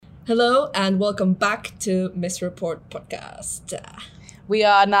Hello and welcome back to Miss Report Podcast. We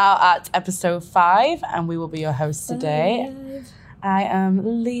are now at episode 5 and we will be your hosts today. I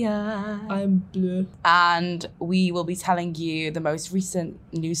am Leah. I'm Blue. And we will be telling you the most recent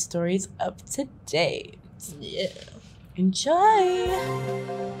news stories up to date. Yeah. Enjoy!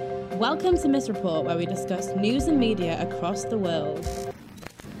 Welcome to Miss Report, where we discuss news and media across the world.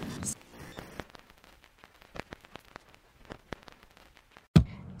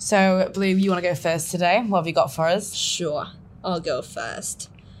 So, Blue, you want to go first today? What have you got for us? Sure, I'll go first.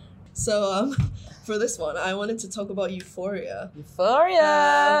 So, for this one, I wanted to talk about Euphoria. Euphoria!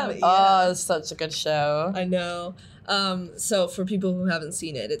 Yeah. Oh, it's such a good show. I know. So for people who haven't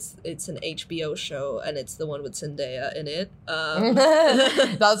seen it, it's an HBO show and it's the one with Zendaya in it.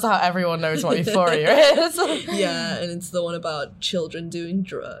 That's how everyone knows what Euphoria is. Yeah, and it's the one about children doing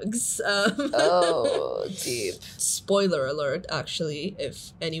drugs. Oh, deep. Spoiler alert, actually,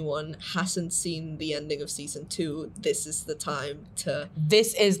 if anyone hasn't seen the ending of season 2, this is the time to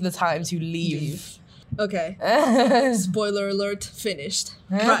leave. Okay. Spoiler alert, finished.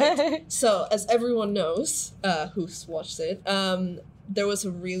 Right. So, as everyone knows, who's watched it, there was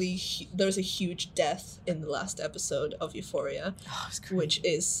a huge death in the last episode of Euphoria, which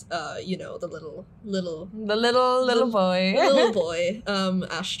is, the little boy,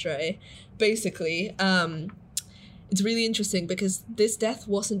 Ashtray. Basically, it's really interesting because this death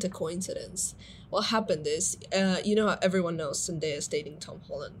wasn't a coincidence. What happened is, how everyone knows Zendaya is dating Tom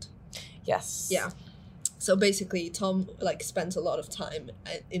Holland. Yes. Yeah. So basically, Tom spent a lot of time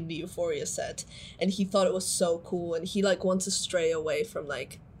in the Euphoria set, and he thought it was so cool, and he wants to stray away from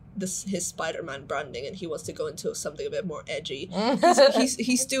his Spider-Man branding, and he wants to go into something a bit more edgy.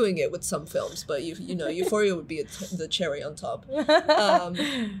 He's doing it with some films, but Euphoria would be the cherry on top.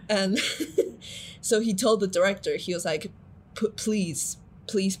 And so he told the director, he was like, please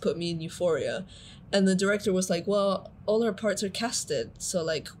put me in Euphoria. And the director was like, well, all our parts are casted, so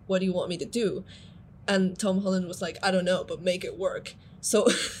what do you want me to do? And Tom Holland was like, I don't know, but make it work. So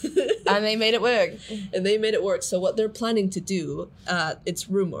and they made it work. So what they're planning to do, it's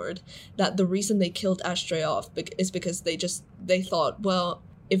rumored that the reason they killed Ashtray off is because they thought, well,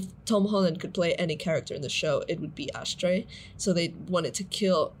 if Tom Holland could play any character in the show, it would be Ashtray. So they wanted to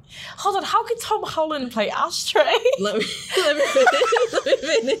kill... Hold on, how could Tom Holland play Ashtray? Let me finish.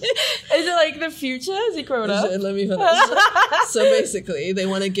 Is it the future? Is he grown up? Let me finish. So basically, they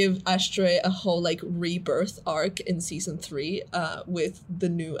want to give Ashtray a whole rebirth arc in season 3 with the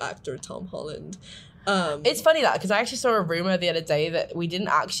new actor Tom Holland. It's funny because I actually saw a rumor the other day that we didn't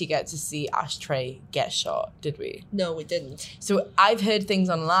actually get to see Ashtray get shot, did we? No, we didn't. So I've heard things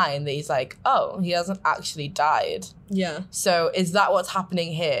online that he's like, oh, he hasn't actually died. Yeah. So is that what's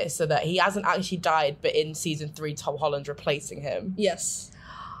happening here? So that he hasn't actually died, but in season 3, Tom Holland's replacing him? Yes.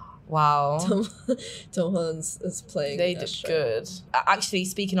 Wow. Tom Holland is playing. They did good. Actually,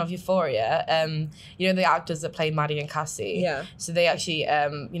 speaking of Euphoria, the actors that play Maddie and Cassie. Yeah. So they actually,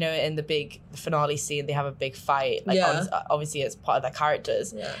 in the big finale scene, they have a big fight. Obviously, it's part of their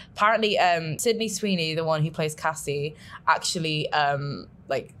characters. Yeah. Apparently, Sydney Sweeney, the one who plays Cassie, actually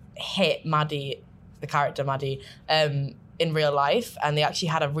hit Maddie, the character Maddie, in real life, and they actually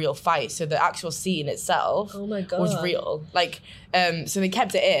had a real fight. So the actual scene itself was real. So they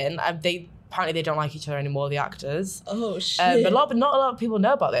kept it in. Apparently they don't like each other anymore, the actors. Oh shit! But not a lot of people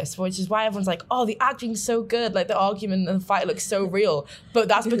know about this, which is why everyone's like, "Oh, the acting's so good. The argument and the fight looks so real." But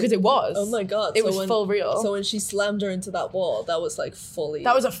that's because it was. Oh my god! It was full real. So when she slammed her into that wall, that was fully.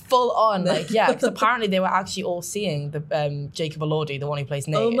 That was a full on because apparently they were actually all seeing the Jacob Elordi, the one who plays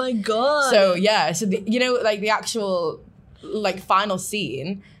Nate. Oh my god! So yeah, so the actual final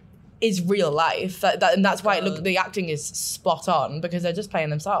scene is real life, and that's why the acting is spot on, because they're just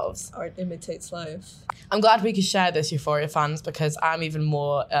playing themselves. Art imitates life. I'm glad we could share this, Euphoria fans, because I'm even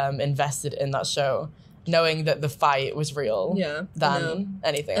more invested in that show, knowing that the fight was real than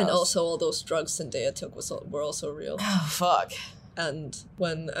anything else. And also all those drugs Zendaya took were also real. Oh, fuck. And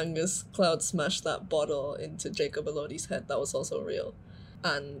when Angus Cloud smashed that bottle into Jacob Elordi's head, that was also real.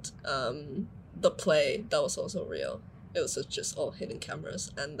 And the play, that was also real. It was just all hidden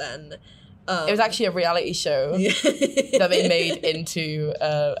cameras. And then... it was actually a reality show that they made into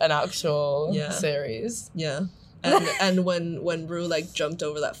an actual series. Yeah. And when Rue jumped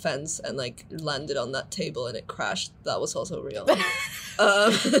over that fence and landed on that table and it crashed, that was also real.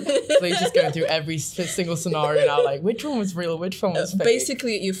 So he's just going through every single scenario now, which one was real, which one was fake.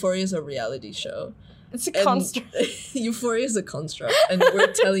 Basically, Euphoria is a reality show. It's a construct. Euphoria is a construct, and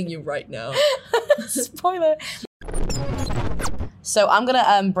we're telling you right now. Spoiler. So I'm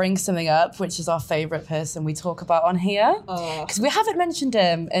gonna bring something up, which is our favourite person we talk about on here. Because we haven't mentioned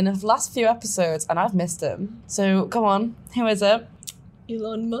him in the last few episodes and I've missed him. So go on, who is it?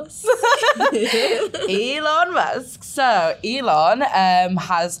 Elon Musk. Elon Musk. So Elon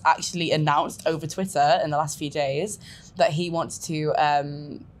has actually announced over Twitter in the last few days that he wants to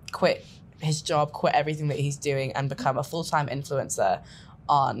quit his job, quit everything that he's doing and become a full-time influencer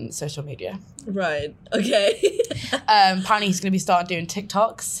on social media. Right. Okay. Apparently he's going to be starting doing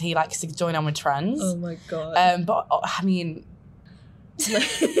TikToks. He likes to join on with trends. Oh my god. But I mean,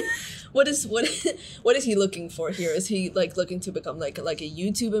 what is he looking for here? Is he like looking to become like a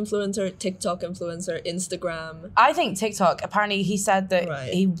YouTube influencer, TikTok influencer, Instagram? I think TikTok. Apparently he said that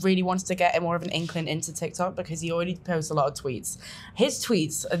Right. he really wants to get more of an inkling into TikTok because he already posts a lot of tweets. His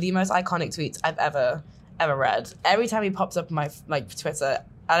tweets are the most iconic tweets I've ever read. Every time he pops up on my Twitter,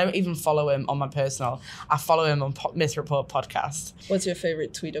 I don't even follow him on my personal. I follow him on Miss Report podcast. What's your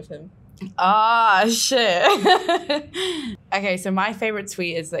favorite tweet of him? Ah, shit. Okay, so my favorite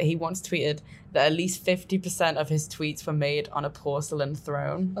tweet is that he once tweeted that at least 50% of his tweets were made on a porcelain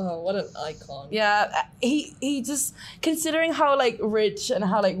throne. Oh, what an icon. Yeah, he just, considering how like rich and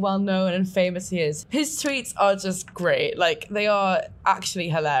how like well known and famous he is, his tweets are just great. Like they are actually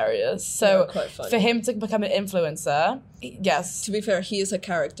hilarious. So quite funny. for him to become an influencer, yes. To be fair, he is a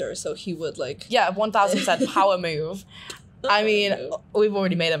character, so he would like... Yeah, 1000% power move. I mean, we've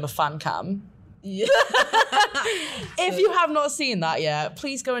already made him a fan cam. Yeah. If you have not seen that yet,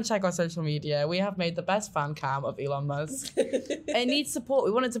 please go and check our social media. We have made the best fan cam of Elon Musk. It needs support. We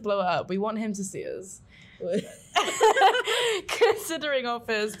wanted to blow it up. We want him to see us. Considering our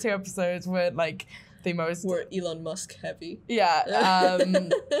first 2 episodes were like the most... We're Elon Musk heavy. Yeah.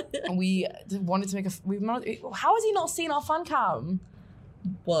 We wanted to make a... How has he not seen our fan cam?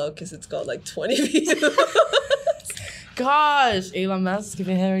 Well, because it's got like 20 views. Gosh, Elon Musk, if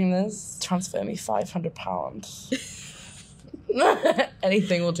you're hearing this, transfer me £500.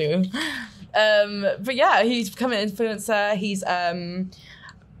 Anything will do. But yeah, he's become an influencer. He's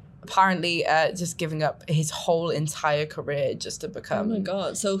apparently just giving up his whole entire career just to become... Oh my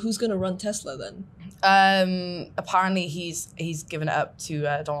god. So who's going to run Tesla then? Apparently he's given it up to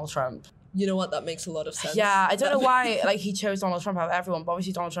Donald Trump. You know what? That makes a lot of sense. Yeah, I don't know why like he chose Donald Trump out of everyone, but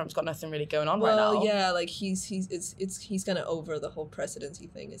obviously Donald Trump's got nothing really going on right now. Well, yeah, like he's kind of over the whole presidency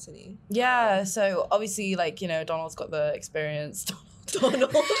thing, isn't he? Yeah, so obviously like, you know, Donald's got the experience.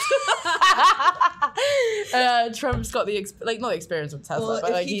 Donald. Trump's got the not the experience with Tesla, Well,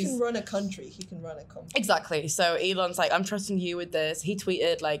 but if like he can run a country, he can run a company. Exactly. So Elon's like, I'm trusting you with this. He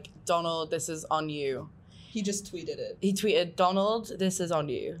tweeted like, Donald, this is on you. He just tweeted it. He tweeted, Donald, this is on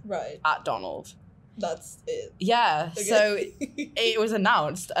you. Right. At Donald. That's it. Yeah. Okay. So it was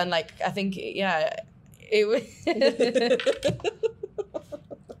announced, and like I think it was.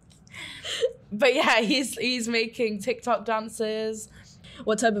 But yeah, he's making TikTok dances.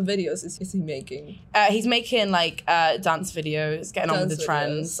 What type of videos is he making? He's making like dance videos, getting on with the Dance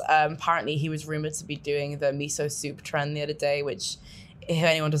trends. videos. Apparently, he was rumored to be doing the miso soup trend the other day, which, if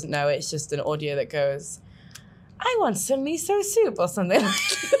anyone doesn't know, it's just an audio that goes, "I want some miso soup" or something.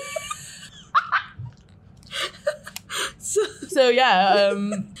 So yeah,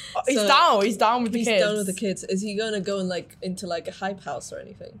 he's down. He's down with the kids. He's down with the kids. Is he gonna go into like a hype house or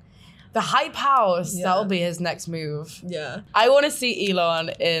anything? The hype house, Yeah. that'll be his next move. Yeah. I want to see Elon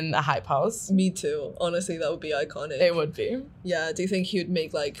in a hype house. Me too. Honestly, that would be iconic. It would be. Yeah. Do you think he would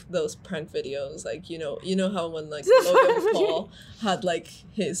make like those prank videos? Like, you know how when like Logan Paul had like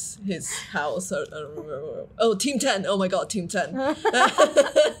his house, I don't remember. Oh, Team 10. Oh my god, Team 10.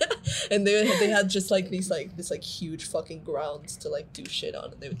 And they had just like this huge fucking grounds to like do shit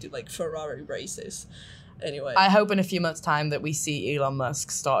on, and they would do like Ferrari races. Anyway. I hope in a few months' time that we see Elon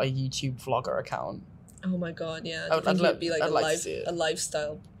Musk start a YouTube vlogger account. Oh my god, yeah. I'd It'd be like like to see it. a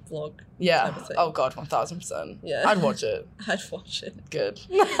lifestyle vlog. Yeah. Type of thing. Oh god, 1000%. Yeah. I'd watch it. I'd watch it. Good.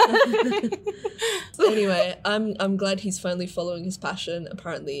 Anyway, I'm glad he's finally following his passion.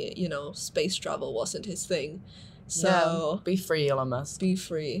 Apparently, space travel wasn't his thing. So yeah. Be free, Elon Musk. be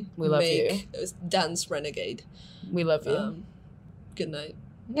free. We love you. Dance renegade. We love you. Good night.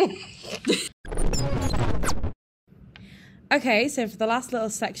 Okay, so for the last little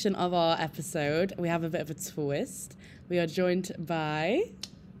section of our episode, we have a bit of a twist. We are joined by...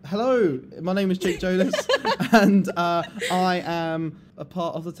 Hello, my name is Jake Jonas, and I am a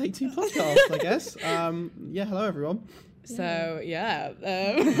part of the Take Two podcast, I guess. Hello everyone. So, yeah.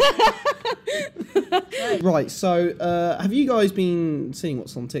 Right, so have you guys been seeing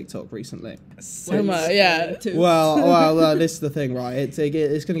what's on TikTok recently? So much, yeah. Well, this is the thing, right? It's going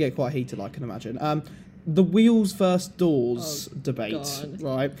to get quite heated, I can imagine. the wheels versus doors debate, God.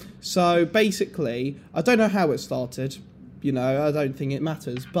 right? So basically, I don't know how it started. You know, I don't think it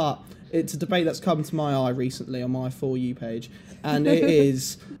matters, but it's a debate that's come to my eye recently on my For You page, and it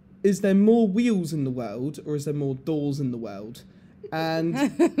is there more wheels in the world or is there more doors in the world? And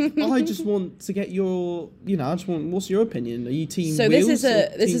I just want to get your, what's your opinion? Are you team So wheels? this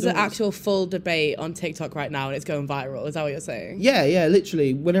is doors? an actual full debate on TikTok right now, and it's going viral. Is that what you're saying? Yeah,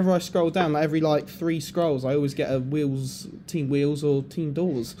 literally. Whenever I scroll down, like every 3 scrolls, I always get a team wheels or team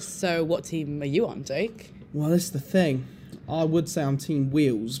doors. So what team are you on, Jake? Well, this is the thing. I would say I'm team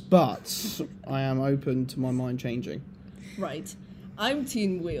wheels, but I am open to my mind changing. Right. I'm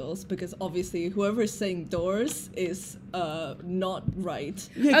team wheels because obviously whoever's saying doors is not right.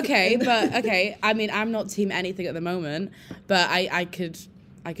 Okay. I mean, I'm not team anything at the moment, but I could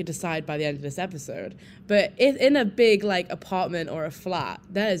decide by the end of this episode. But if in a big apartment or a flat,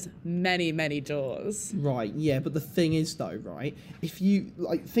 there's many doors. Right, yeah, but the thing is though, right, if you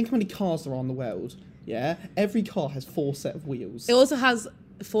think how many cars there are in the world, yeah? Every car has 4 sets of wheels. It also has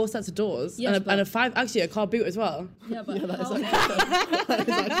 4 sets of doors Yes, and a 5, actually a car boot as well. Yeah, but that how, is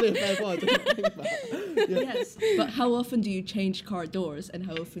actually a fair point. I didn't think about. Yeah. yes, but how often do you change car doors and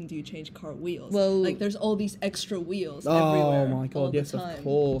how often do you change car wheels? Well- there's all these extra wheels Oh everywhere. my all god, the yes, time. of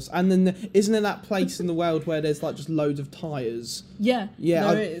course. And then isn't there that place in the world where there's just loads of tyres? Yeah,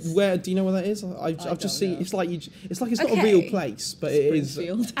 Yeah, there is. where do you know where that is? I've don't just seen. know. It's like it's not a real place, but it is.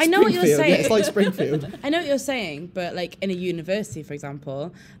 Springfield. I know what you're Springfield, saying. Yeah, it's like Springfield. I know what you're saying, but in a university, for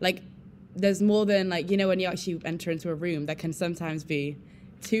example, there's more than when you actually enter into a room, there can sometimes be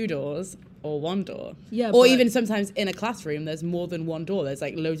 2 doors or 1 door. Yeah, or but- even sometimes in a classroom, there's more than 1 door. There's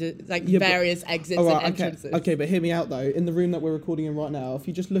loads of Yeah, but- various exits All and right, entrances. okay, but hear me out though. In the room that we're recording in right now, if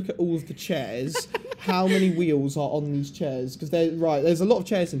you just look at all of the chairs, how many wheels are on these chairs? Because there's a lot of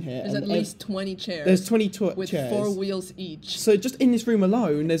chairs in here. There's and at least 20 chairs. there's 20 with chairs 4 wheels each. So just in this room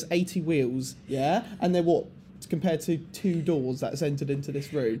alone, there's 80 wheels, yeah, and they're what compared to 2 doors that's entered into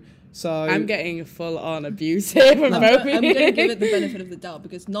this room. So I'm getting full on abuse here from both of you. I'm going to give it the benefit of the doubt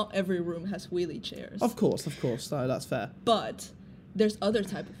because not every room has wheelie chairs. Of course, no, that's fair. But there's other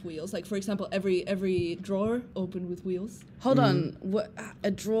type of wheels. Like, for example, every drawer open with wheels. Hold on. What,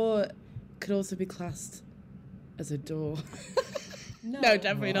 a drawer could also be classed as a door. No,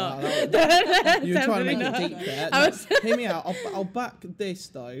 definitely not. You're trying to Definitely make it not. deep there. I No, was- hear me out. I'll back this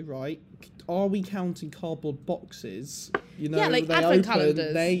though, right? Are we counting cardboard boxes? You know, Yeah, like they advent open,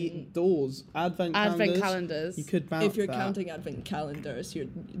 calendars. They doors, advent calendars. You could bounce If you're that. counting advent calendars,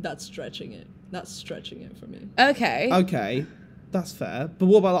 that's stretching it. That's stretching it for me. Okay. Okay, that's fair. But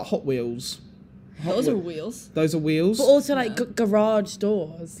what about Hot Wheels? Those are wheels. Those are wheels. But also Yeah. garage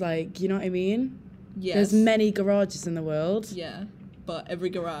doors, you know what I mean? Yes. There's many garages in the world. Yeah, but every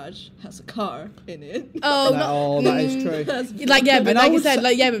garage has a car in it. Oh, that is true. That's- but And I like you would said,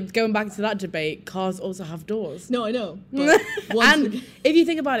 say- but going back to that debate, cars also have doors. No, I know. But once And again- if you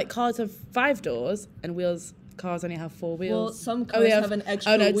think about it, cars have 5 doors and cars only have 4 wheels. well, some they cars have an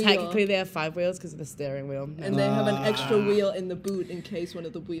extra Oh no, wheel. technically they have 5 wheels because of the steering wheel. And they have an extra wheel in the boot in case one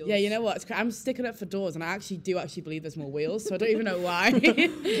of the wheels. Yeah, you know what? I'm sticking up for doors, and I actually believe there's more wheels, so I don't even know why.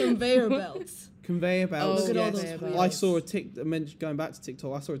 Conveyor belts. Conveyor belts. Oh, Look at all yes. those I wheels. saw going back to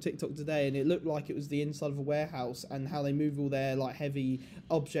TikTok. I saw a TikTok today, and it looked like it was the inside of a warehouse, and how they move all their heavy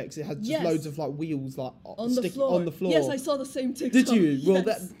objects. It had just Yes. loads of wheels On the floor. on the floor. Yes, I saw the same TikTok. Did you? Well,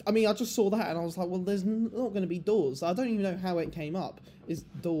 Yes. I just saw that, and I was like, well, there's not going to be doors. I don't even know how it came up. Is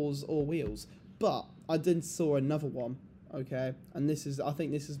doors or wheels? But I then saw another one. Okay, and I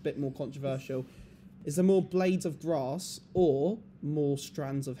think this is a bit more controversial. Is there more blades of grass or more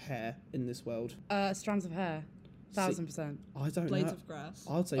strands of hair in this world? Strands of hair, 1,000%. I don't Blades know. of grass.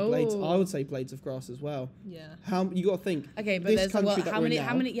 I would say blades. Oh. I would say blades of grass as well. Yeah. How you got to think? Okay, but this there's country that how we're many? in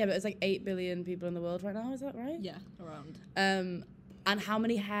How now- many? Yeah, but it's 8 billion people in the world right now. Is that right? Yeah, around. And how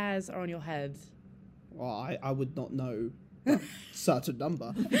many hairs are on your head? Well, I would not know a certain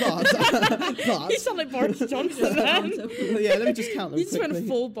number, but You sound like Boris Johnson. Then. yeah, let me just count them. You just went quickly.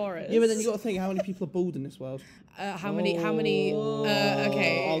 full Boris. Yeah, but then you got to think how many people are bald in this world. How many?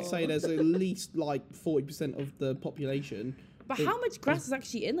 Okay. I'll say there's at least 40% of the population. But how much grass is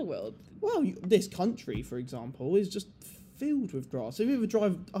actually in the world? Well, this country, for example, is just filled with grass. If you ever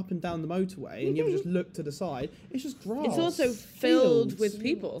drive up and down the motorway and you ever just look to the side, it's just grass. It's also filled Fields. with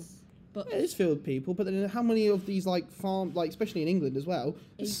people. But Yeah, it's filled with people, but then how many of these farm, especially in England as well,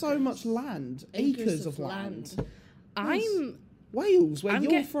 there's so much land, acres of land. I'm Wales, where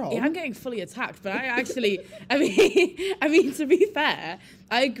you're from. Yeah, I'm getting fully attacked, but I actually, I mean, to be fair,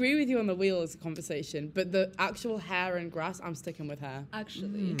 I agree with you on the wheels conversation, but the actual hair and grass, I'm sticking with hair.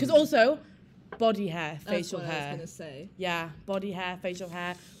 actually, Because also, body hair, That's facial what hair. I was gonna say. Yeah, body hair, facial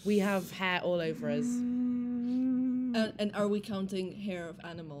hair. We have hair all over us. And are we counting hair of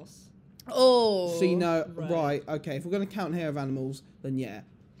animals? Oh. See, no, Right. right. Okay, if we're going to count hair of animals, then yeah.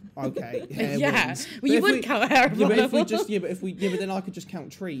 Okay, hair Yeah. wins. Well, But you if wouldn't count hair of Yeah, but if we animals. just, but then I could just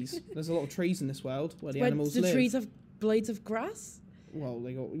count trees. There's a lot of trees in this world where the Where animals the live. trees have blades of grass? Well,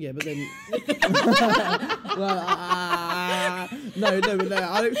 they got but then no,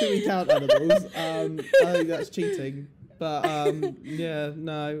 I don't think we count animals. I think that's cheating. But yeah,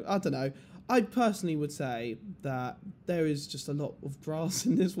 no, I don't know. I personally would say that there is just a lot of grass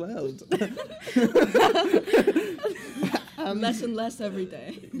in this world. Less and less every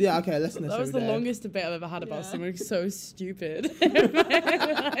day. Yeah, okay, less and less That was every the day. longest debate I've ever had about Yeah. something so stupid. And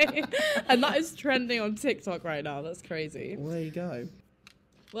that is trending on TikTok right now. That's crazy. Well, there you go.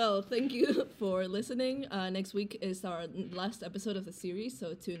 Well, thank you for listening. Next week is our last episode of the series,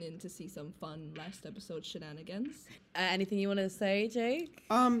 so tune in to see some fun last episode shenanigans. Anything you want to say, Jake?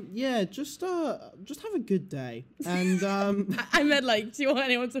 Yeah, just have a good day. And I meant, like, do you want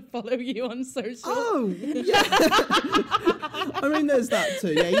anyone to follow you on social? oh, yeah. I mean, there's that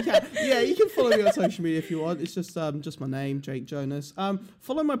too. Yeah, you can. Yeah, you can follow me on social media if you want. It's just my name, Jake Jonas.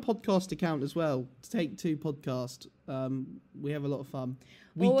 Follow my podcast account as well. Take Two Podcast. We have a lot of fun.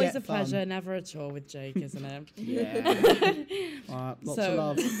 We Always get a pleasure, fun. never a chore with Jake, isn't it? Yeah. All right, lots So- of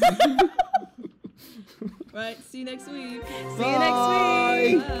love. Right, see you next week. See you next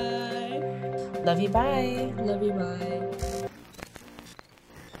week. Bye. Love you, bye. Love you, bye.